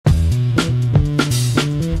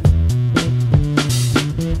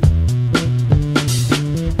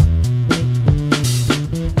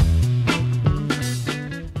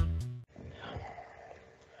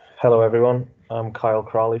Hello everyone, I'm Kyle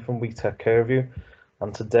Crowley from WeTechCareOfYou,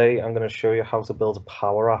 and today I'm going to show you how to build a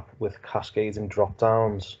Power App with cascading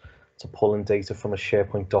dropdowns to pull in data from a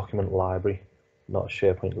SharePoint document library, not a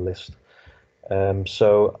SharePoint list.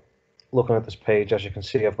 So looking at this page, as you can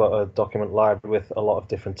see, I've got a document library with a lot of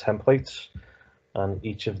different templates, and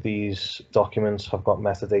each of these documents have got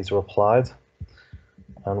metadata applied.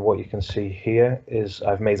 And what you can see here is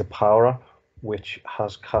I've made a Power App which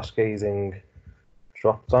has cascading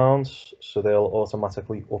dropdowns, so they'll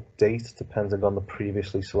automatically update depending on the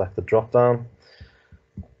previously selected dropdown.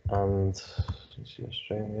 And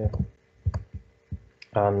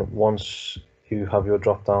once you have your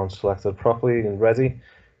dropdown selected properly and ready,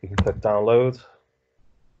 you can click download,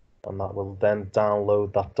 and that will then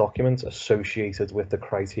download that document associated with the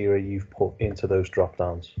criteria you've put into those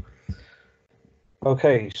dropdowns.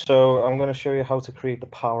 Okay, so I'm going to show you how to create the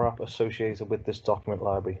Power App associated with this document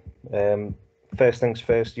library. First things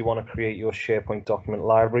first, you want to create your SharePoint document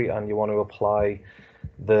library, and you want to apply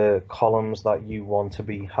the columns that you want to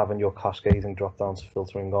be having your cascading dropdowns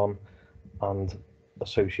filtering on and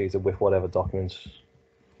associated with whatever documents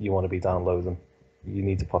you want to be downloading. You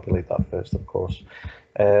need to populate that first, of course.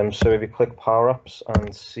 So if you click Power Apps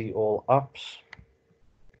and see all apps,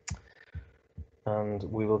 and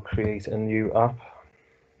we will create a new app.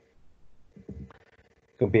 It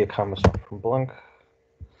could be a canvas app from blank.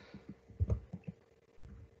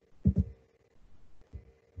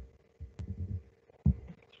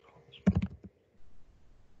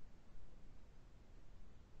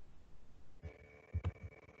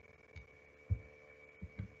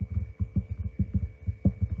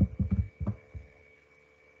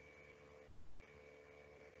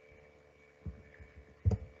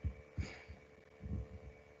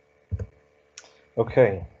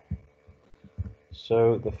 Okay,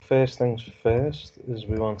 so the first things first is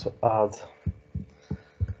we want to add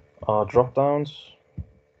our dropdowns.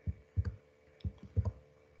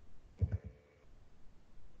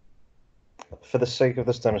 For the sake of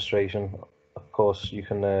this demonstration, of course, you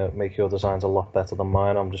can make your designs a lot better than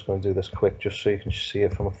mine. I'm just going to do this quick just so you can see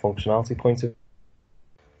it from a functionality point of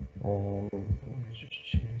view. Let me just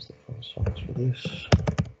change the font size for this.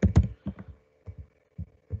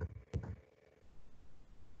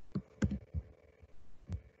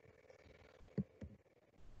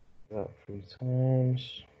 That 3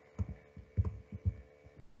 times.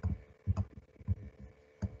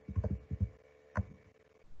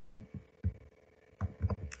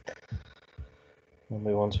 And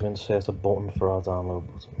we want to insert a button for our download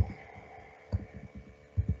button.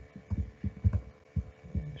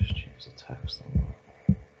 Just change the text on that.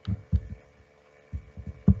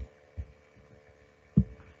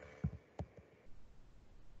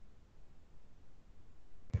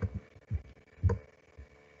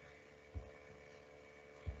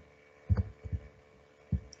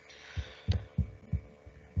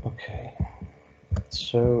 Okay,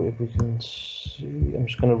 so if we can see, I'm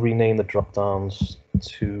just going to rename the dropdowns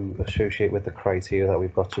to associate with the criteria that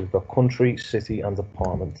we've got. So we've got country, city, and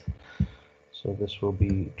department. So this will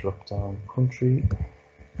be dropdown country.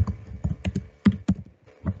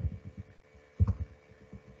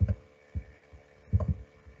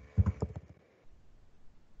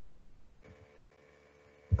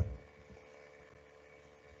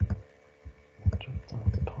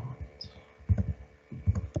 Dropdown department.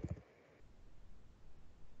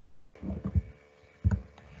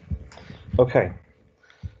 Okay,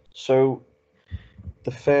 so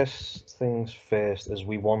the first things first is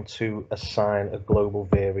we want to assign a global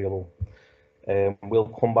variable. We'll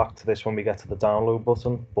come back to this when we get to the download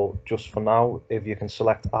button, but just for now, if you can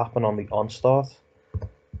select app and on the on start,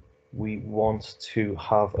 we want to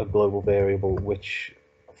have a global variable, which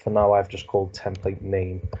for now I've just called template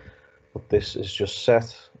name, but this is just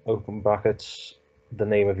set, open brackets, the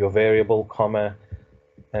name of your variable, comma,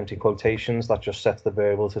 empty quotations. That just sets the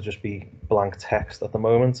variable to just be blank text at the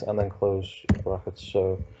moment, and then close brackets.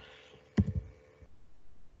 So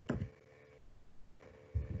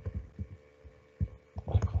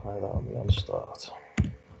apply that on the on start.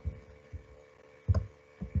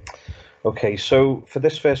 Okay, so for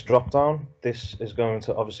this first dropdown, this is going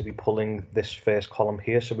to obviously be pulling this first column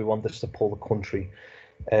here. So we want this to pull the country.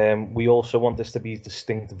 We also want this to be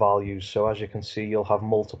distinct values. So as you can see, you'll have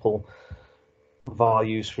multiple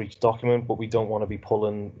values for each document, but we don't want to be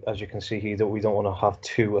pulling, as you can see here, that we don't want to have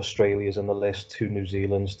 2 Australias in the list, 2 New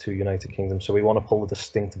Zealands, 2 United Kingdom. So we want to pull a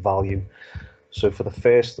distinct value. So for the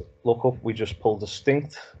first lookup, we just pull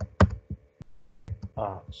distinct.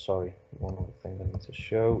 Sorry, one other thing I need to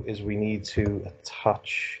show is we need to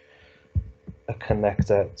attach a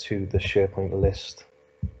connector to the SharePoint list.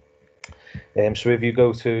 So if you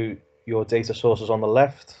go to your data sources on the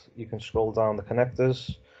left, you can scroll down the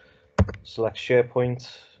connectors, select SharePoint,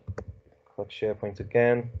 click SharePoint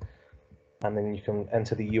again, and then you can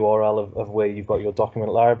enter the URL of where you've got your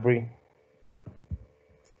document library.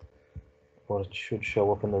 Or it should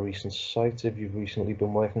show up in the recent site if you've recently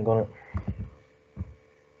been working on it.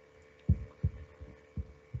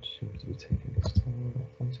 Seems to be taking its time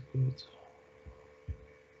to authenticate.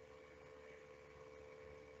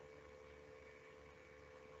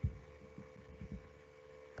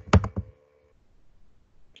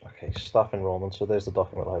 Okay, staff enrollment. So there's the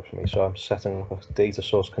document library for me. So I'm setting up a data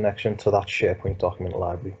source connection to that SharePoint document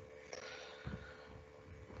library.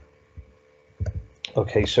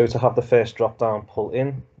 Okay, so to have the first drop down pull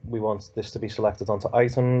in, we want this to be selected onto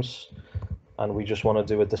items, and we just want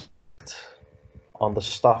to do a delete on the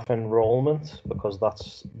staff enrollment because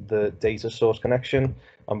that's the data source connection,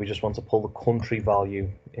 and we just want to pull the country value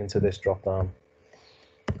into this drop down.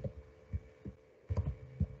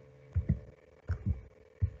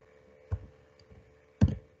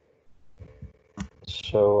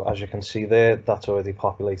 So as you can see there, that's already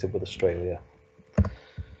populated with Australia.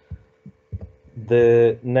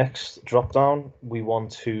 The next drop down, we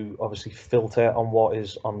want to obviously filter on what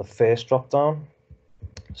is on the first drop down.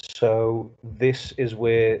 So this is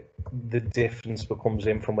where the difference becomes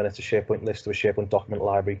in from when it's a SharePoint list to a SharePoint document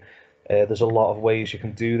library. There's a lot of ways you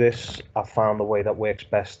can do this. I've found the way that works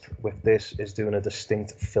best with this is doing a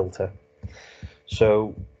distinct filter.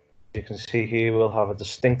 So you can see here we'll have a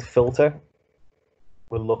distinct filter.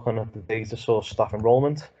 We're looking at the data source staff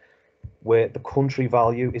enrollment, where the country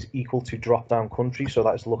value is equal to drop down country. So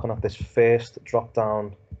that is looking at this first drop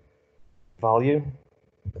down value.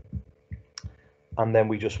 And then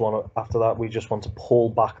we just want to, after that, we just want to pull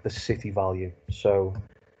back the city value. So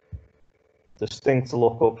distinct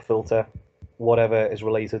lookup filter, whatever is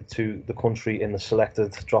related to the country in the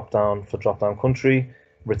selected drop down for drop down country,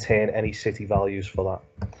 retain any city values for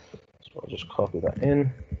that. So I'll just copy that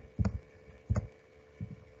in.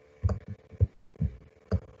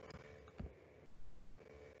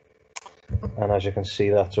 And as you can see,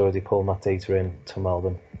 that's already pulling that data in to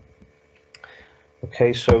Melbourne.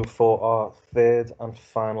 Okay, so for our third and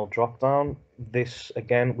final drop down, this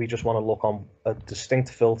again, we just want to look on a distinct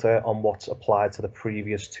filter on what's applied to the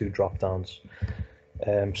previous two drop downs.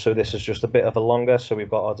 So this is just a bit of a longer, so we've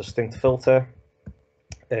got our distinct filter,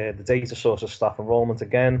 the data source of staff enrollment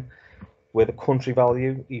again, where the country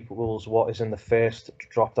value equals what is in the first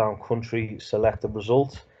drop down country selected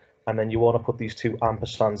result. And then you want to put these two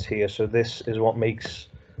ampersands here. So this is what makes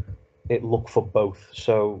it look for both.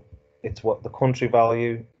 So it's what the country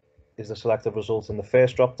value is the selected result in the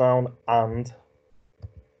first drop down, and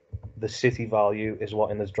the city value is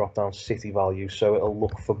what in this drop down city value. So it'll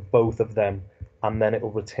look for both of them, and then it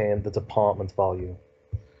will retain the department value.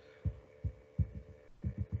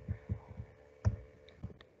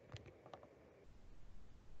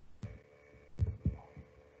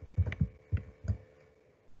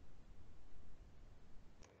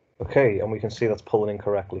 Okay, and we can see that's pulling in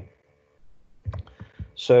correctly.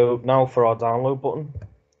 So now for our download button,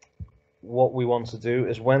 what we want to do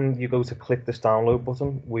is when you go to click this download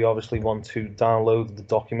button, we obviously want to download the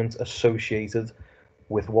document associated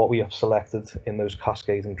with what we have selected in those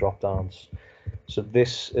cascading dropdowns. So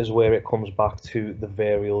this is where it comes back to the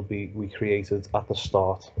variable we created at the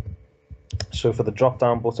start. So for the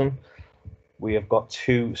dropdown button, we have got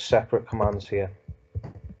two separate commands here.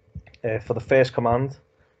 For the first command,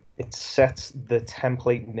 it sets the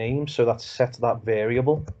template name, so that sets that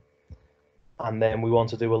variable. And then we want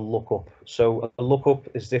to do a lookup. So a lookup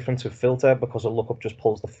is different to filter because a lookup just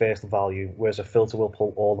pulls the first value, whereas a filter will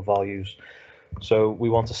pull all the values. So we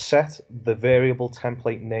want to set the variable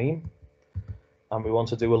template name, and we want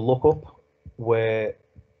to do a lookup where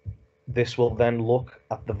this will then look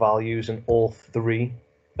at the values in all three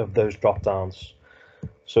of those dropdowns.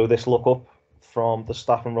 So this lookup from the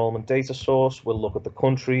staff enrollment data source will look at the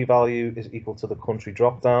country value is equal to the country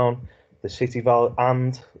dropdown, the city value,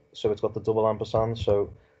 and so it's got the double ampersand, so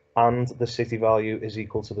and the city value is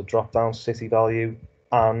equal to the dropdown city value,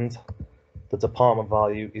 and the department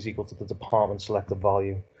value is equal to the department selected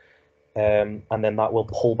value. And then that will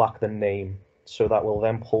pull back the name. So that will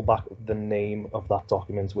then pull back the name of that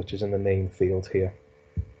document, which is in the name field here.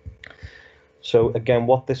 So again,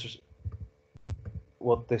 what this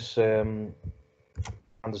command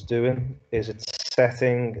is doing is it's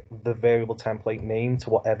setting the variable template name to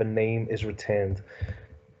whatever name is returned.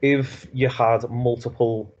 If you had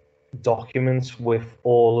multiple documents with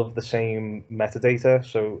all of the same metadata,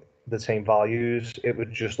 so the same values, it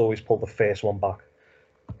would just always pull the first one back,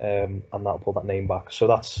 and that'll pull that name back. So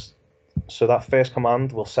that's So that first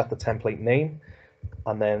command will set the template name,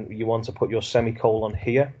 and then you want to put your semicolon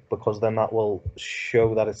here, because then that will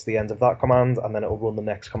show that it's the end of that command, and then it will run the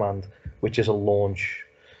next command, which is a launch.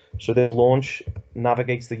 So this launch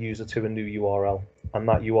navigates the user to a new URL, and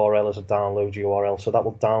that URL is a download URL. So that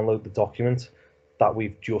will download the document that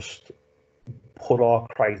we've just put our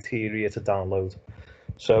criteria to download.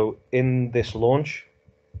 So in this launch,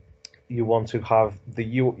 you want to have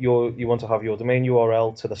your domain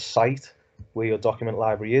URL to the site where your document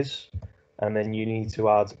library is, and then you need to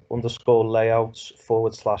add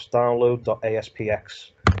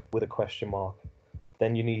 _layouts/download.aspx with a question mark.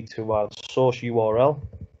 Then you need to add source URL,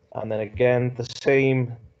 and then again the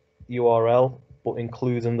same URL but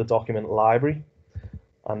including the document library.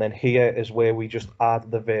 And then here is where we just add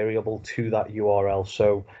the variable to that URL.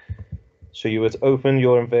 So you would open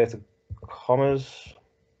your inverted commas.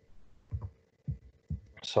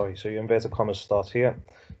 Sorry, so your inverted commas starts here.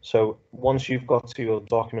 So once you've got to your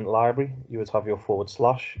document library, you would have your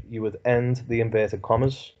 /, you would end the inverted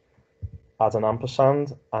commas, add an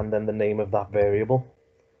ampersand, and then the name of that variable.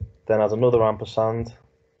 Then add another ampersand,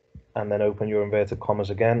 and then open your inverted commas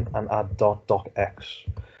again and add .docx.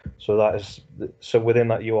 So within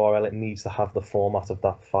that URL, it needs to have the format of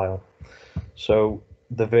that file. So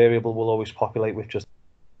the variable will always populate with just.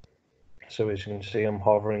 So as you can see, I'm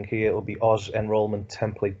hovering here. It'll be Oz enrollment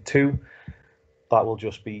template 2. That will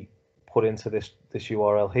just be put into this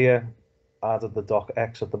URL here, added the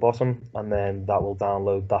docx at the bottom, and then that will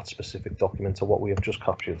download that specific document to what we have just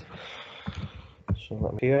captured. So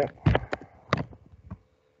let me here.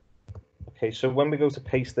 Okay, so when we go to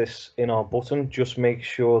paste this in our button, just make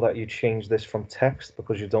sure that you change this from text,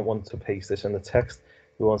 because you don't want to paste this in the text.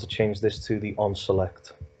 We want to change this to the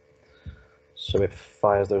onSelect. So it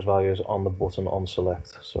fires those values on the button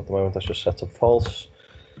onSelect. So at the moment that's just set to false.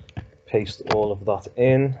 Paste all of that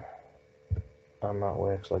in, and that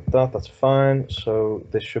works like that. That's fine. So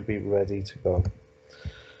this should be ready to go.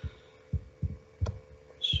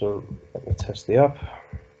 So let me test the app.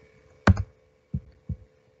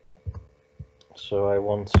 So I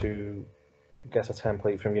want to get a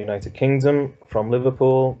template from United Kingdom, from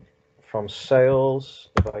Liverpool, from sales.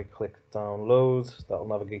 If I click download, that'll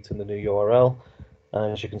navigate to the new URL.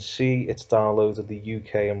 And as you can see, it's downloaded the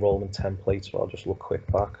UK enrollment template. So I'll just look quick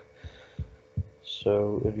back.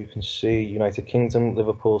 So if you can see United Kingdom,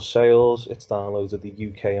 Liverpool sales, it's downloaded the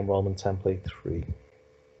UK enrollment template 3.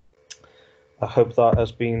 I hope that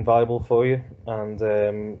has been valuable for you, and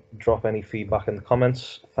drop any feedback in the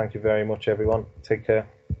comments. Thank you very much, everyone. Take care.